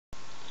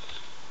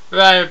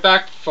Right,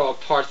 back for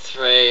part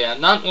 3. I'm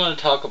not going to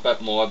talk a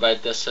bit more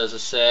about this, as I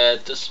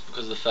said, just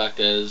because the fact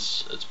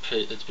is, it's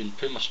been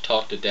pretty much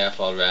talked to death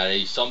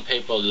already. Some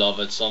people love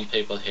it, some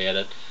people hate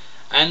it.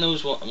 I'm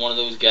one of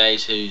those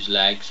guys who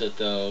likes it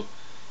though.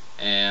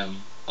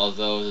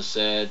 Although, as I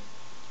said,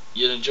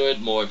 you'll enjoy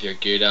it more if you're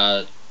good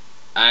at it.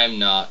 I'm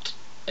not.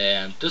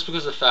 Just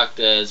because the fact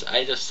is,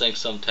 I just think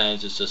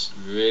sometimes it's just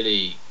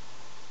really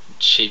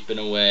cheap in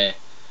a way.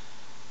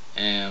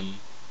 Um,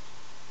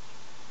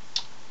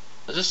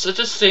 it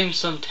just seems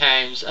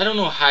sometimes, I don't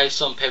know how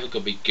some people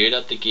could be good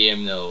at the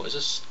game though. It's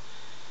just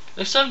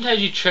like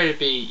sometimes you try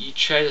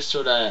to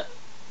sort of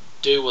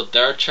do what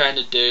they're trying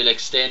to do,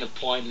 like stay in the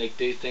point, like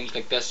do things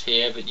like this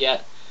here, but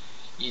yet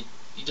you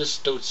you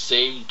just don't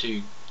seem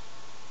to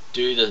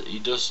you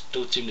just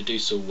don't seem to do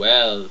so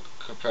well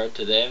compared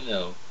to them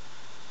though.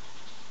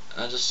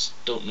 I just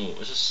don't know.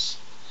 It's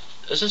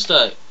just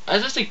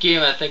a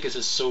game I think is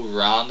just so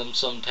random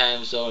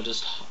sometimes though. It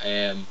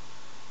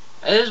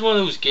is one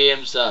of those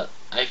games that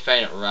I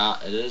find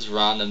it is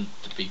random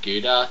to be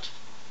good at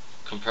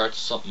compared to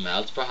something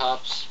else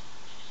perhaps.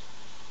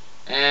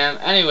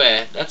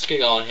 Anyway, let's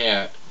get on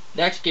here.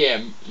 Next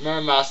game,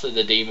 Mirror Master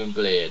the Demon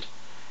Blade.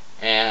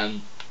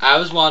 I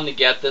was wanting to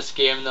get this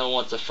game though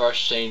once I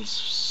first seen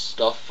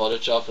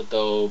footage of it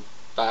though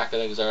back I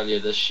think it was earlier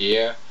this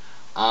year,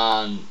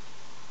 and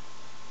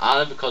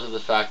because of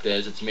the fact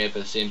is it's made by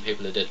the same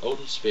people that did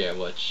Odin Sphere,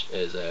 which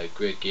is a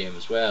great game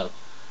as well.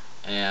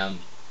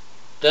 Um,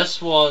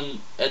 this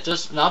one, it's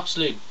just an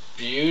absolute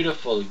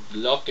beautiful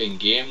looking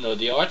game though.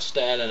 The art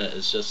style in it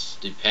is just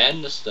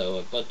stupendous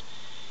though, but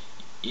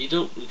you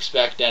don't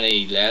expect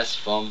any less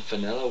from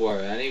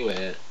Vanillaware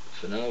anyway.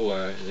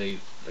 Vanillaware, they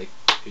like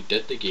who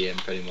did the game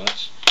pretty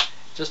much.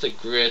 Just a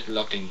great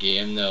looking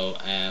game though.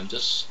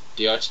 Just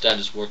the art style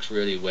just works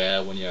really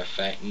well when you're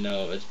fighting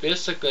though. It's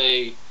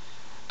basically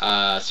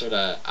a sort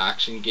of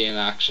action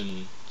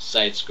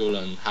side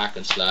scrolling hack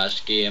and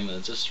slash game, and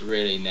it's just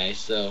really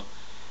nice though.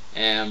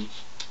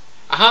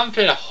 I haven't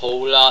played a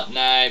whole lot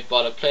now,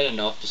 but I've played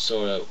enough to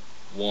sort of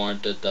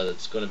warrant it that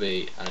it's going to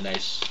be a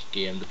nice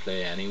game to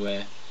play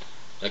anyway.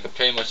 Like I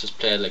pretty much just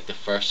played like the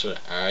first sort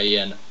of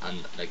area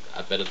and like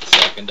a bit of the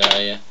second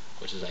area,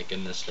 which is like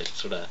in this like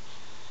sort of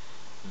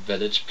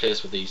village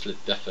place with these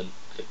like different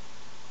like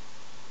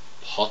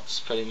huts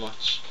pretty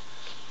much.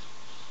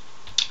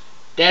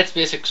 Dead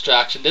Space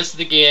Extraction. This is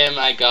the game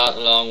I got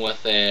along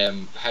with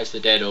House of the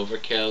Dead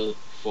Overkill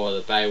for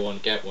the buy one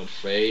get one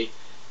free.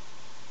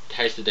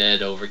 House of the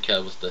Dead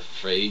Overkill was the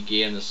free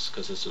game. This is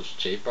because this was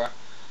cheaper.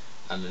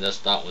 I mean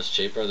that was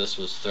cheaper. This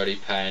was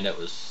 £30. It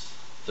was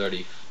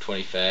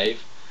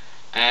 25.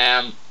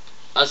 As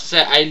I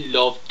said, I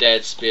love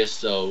Dead Space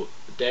though.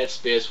 Dead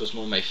Space was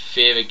one of my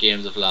favourite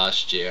games of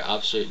last year.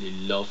 Absolutely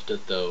loved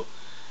it though.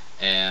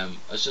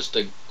 It's just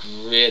a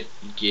great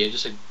game,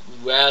 just a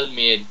well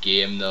made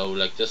game though.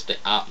 Like just the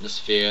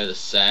atmosphere, the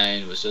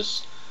sound was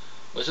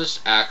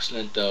just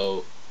excellent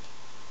though.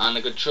 And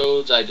the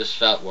controls I just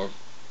felt were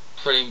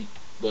pretty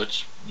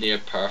much near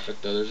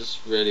perfect though. They're just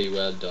really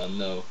well done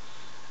though.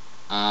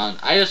 And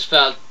I just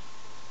felt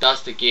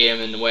that's the game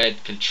in the way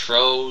it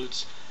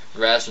controls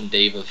Resident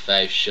Evil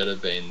 5 should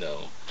have been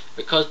though.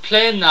 Because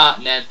playing that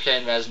and then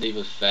playing Resident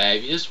Evil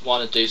 5, you just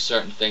want to do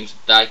certain things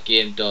that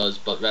game does,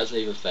 but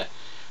Resident Evil 5,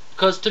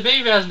 because to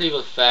me Resident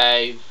Evil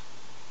 5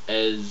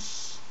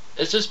 is,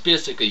 it's just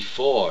basically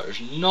 4.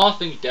 There's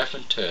nothing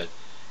different to it.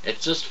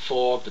 It's just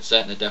 4 but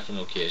set in a different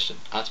location.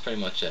 That's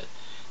pretty much it.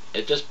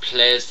 It just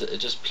plays the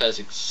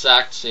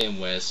exact same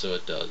way, so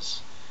it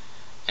does.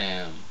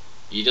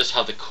 You just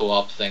have the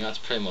co-op thing. That's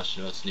pretty much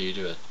what's new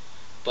to it.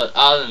 But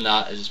other than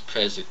that, it just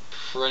plays it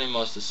pretty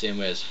much the same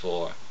way as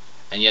 4.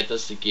 And yet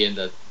that's the game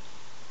that,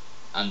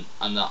 and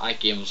that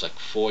game was like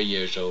 4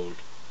 years old.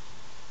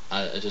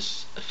 And it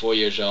just 4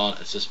 years on,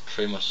 it's just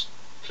pretty much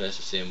plays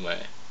the same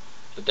way.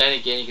 But then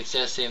again, you can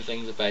say the same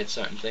things about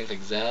certain things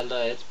like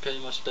Zelda. It pretty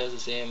much plays the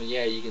same. And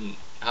yeah, you can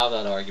have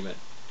that argument.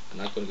 I'm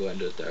not going to go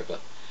into it there,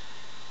 but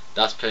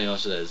that's pretty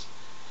much what it is.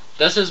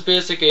 This is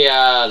basically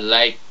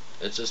like,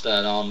 it's just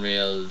an on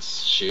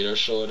rails shooter,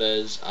 so it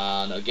is.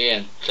 And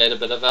again, played a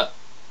bit of it,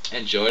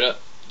 enjoyed it.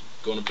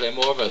 Going to play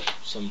more of it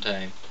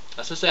sometime.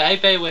 As I say, I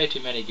play way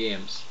too many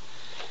games.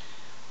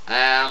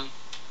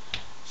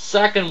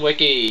 Second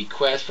wiki,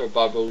 quest for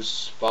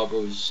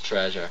Bobro's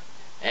treasure.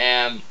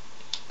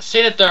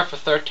 Seen it there for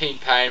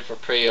 £13 for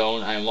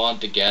pre-owned. I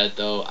want to get it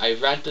though. I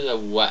rented it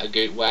a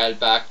good while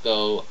back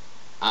though,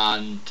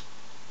 and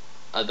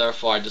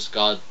therefore I just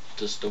got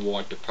the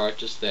warrant to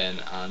purchase then,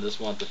 and just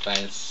want to find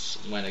it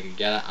when I can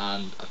get it,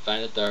 and I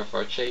found it there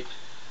for cheap,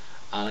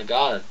 and I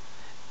got it.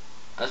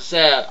 As I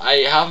said, I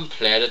haven't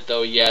played it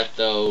though yet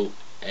though,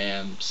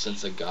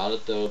 since I got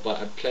it though, but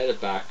I played it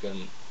back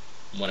and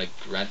when I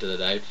rented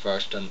it out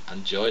first and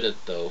enjoyed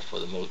it though for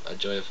the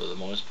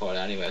most part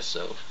anyway.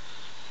 So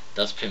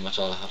that's pretty much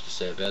all I have to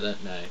say about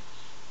it now.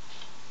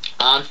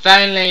 And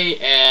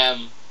finally,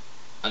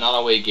 another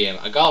Wii game.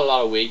 I got a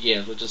lot of Wii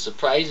games, which is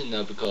surprising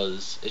though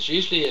because it's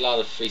usually a lot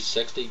of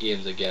 360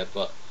 games I get,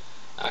 but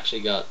I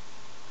actually got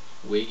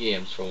Wii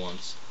games for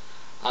once.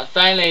 And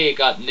finally, you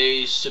got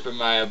new Super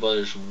Mario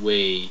Brothers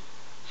Wii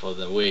for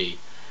the Wii.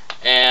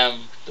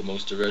 The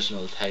most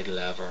original title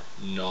ever.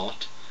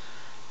 Not.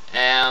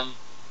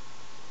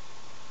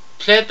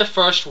 Played the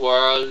first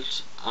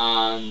world,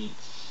 and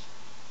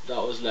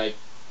that was like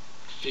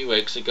a few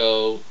weeks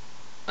ago,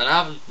 and I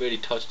haven't really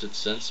touched it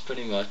since,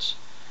 pretty much.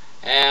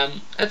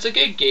 It's a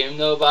good game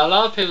though, but a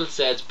lot of people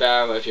say it's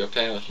better if you're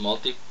playing with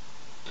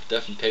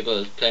different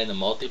people playing the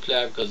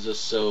multiplayer, because it's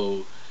just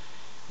so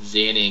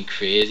zany and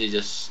crazy,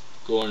 just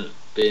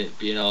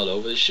being all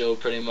over the show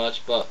pretty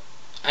much. But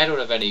I don't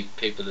have any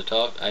people to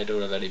talk. I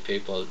don't have any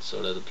people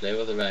sort of to play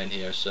with around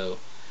here, so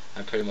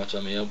I'm pretty much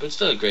on my own. But it's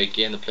still a great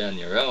game to play on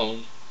your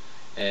own.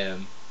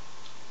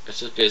 It's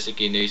just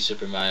basically new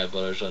Super Mario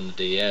Brothers on the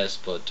DS,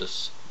 but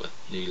just with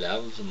new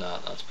levels and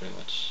that. That's pretty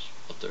much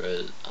what there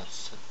is.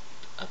 That's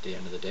at the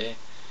end of the day.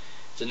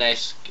 It's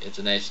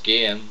a nice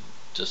game.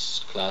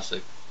 Just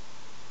classic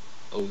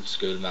old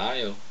school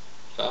Mario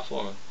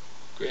platforming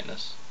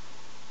greatness.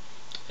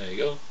 There you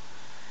go.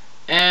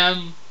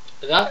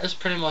 That is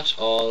pretty much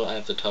all I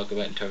have to talk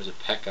about in terms of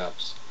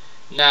pickups.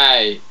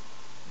 Now,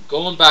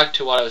 going back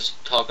to what I was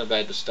talking about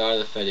at the start of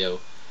the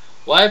video,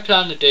 what I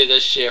plan to do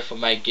this year for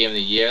my Game of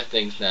the Year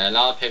things now, a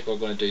lot of people are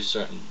going to do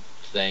certain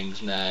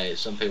things now.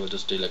 Some people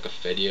just do like a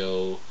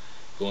video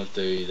going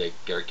through like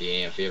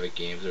their favorite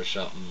games or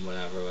something,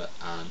 whatever.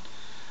 And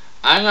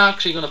I'm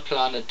actually going to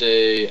plan to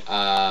do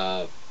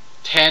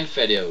 10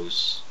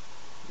 videos,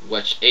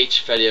 which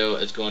each video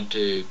is going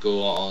to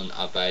go on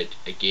about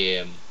a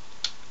game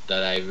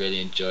that I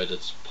really enjoyed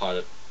that's part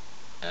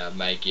of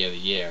my Game of the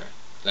Year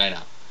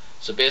lineup.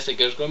 So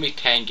basically there's going to be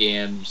 10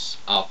 games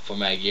up for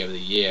my Game of the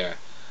Year,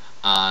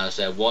 and I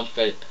said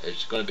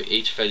it's going to be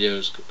each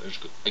video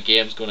a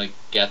game's going to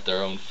get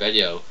their own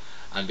video,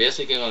 and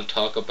basically I'm going to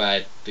talk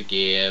about the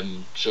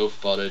game, show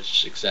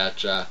footage,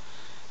 etc.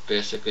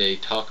 Basically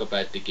talk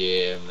about the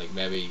game, like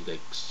maybe like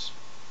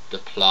the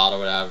plot or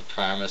whatever,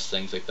 premise,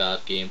 things like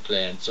that,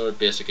 gameplay, and sort of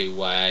basically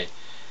why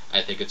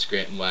I think it's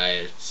great and why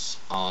it's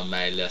on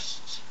my list,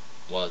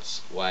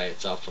 why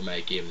it's up for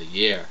my Game of the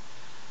Year,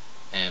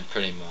 and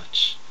pretty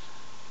much.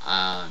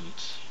 And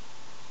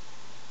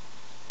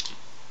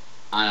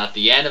at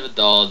the end of it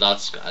all, I'm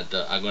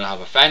going to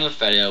have a final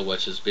video,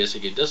 which is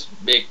basically just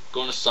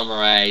going to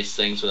summarize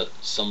things,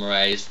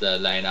 summarize the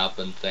lineup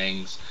and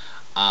things,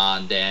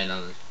 and then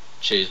I'll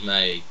choose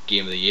my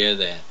Game of the Year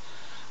then.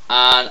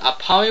 And I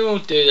probably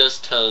won't do this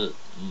till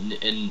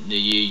in the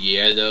new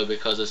year though,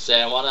 because I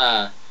say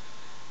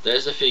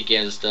there's a few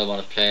games I still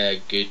want to play a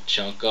good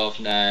chunk of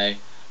now,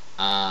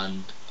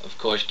 and of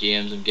course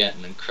games I'm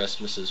getting in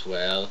Christmas as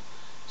well.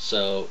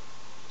 So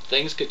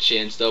things could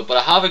change though, but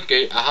I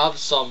have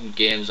some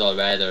games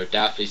already that are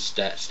definitely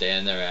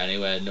staying there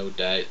anyway, no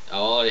doubt. I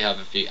already have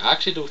a few. I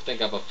actually don't think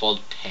I have a full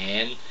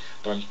 10,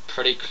 but I'm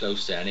pretty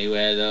close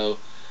anyway though.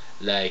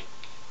 Like,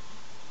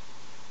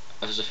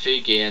 there's a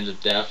few games I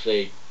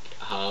definitely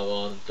have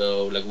on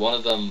though. Like one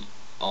of them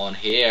on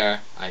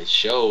here I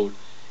showed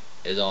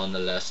is on the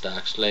list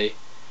actually.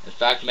 In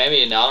fact,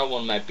 maybe another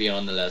one might be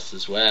on the list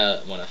as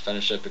well when I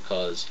finish it,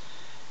 because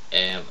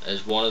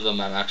is one of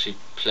them I'm actually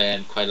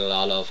playing quite a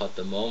lot of at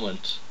the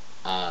moment,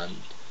 and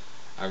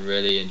I'm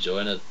really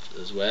enjoying it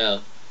as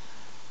well.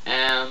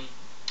 I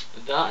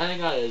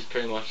think that is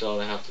pretty much all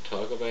I have to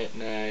talk about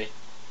now.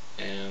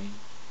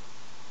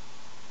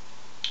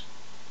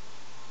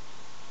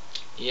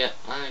 Yeah,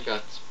 I think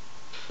that's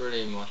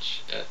pretty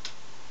much it.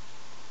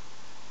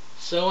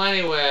 So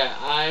anyway,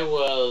 I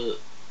will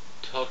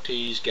talk to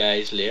you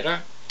guys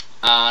later,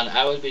 and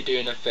I will be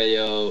doing a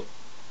video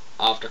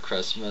after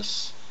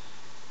Christmas,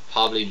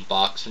 probably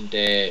Boxing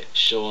Day,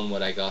 showing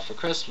what I got for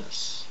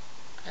Christmas.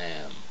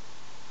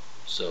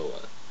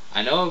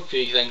 I know a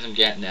few things I'm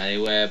getting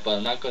anyway, but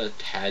I'm not going to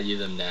tell you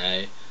them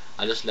now.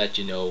 I'll just let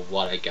you know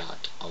what I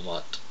got, and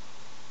what,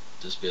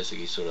 just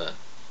basically sort of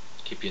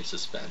keep you in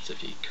suspense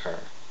if you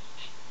care.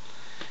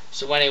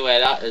 So anyway,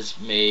 that is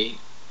me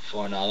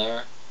for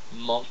another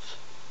month.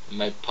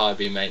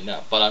 It might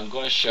not, but I'm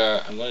going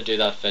to do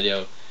that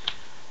video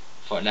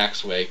for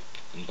next week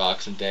in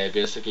Boxing Day,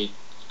 basically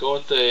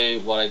going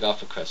through what I got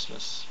for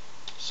Christmas.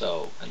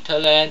 So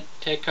until then,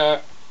 take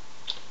care.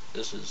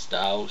 This is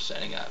Darro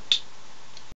signing out.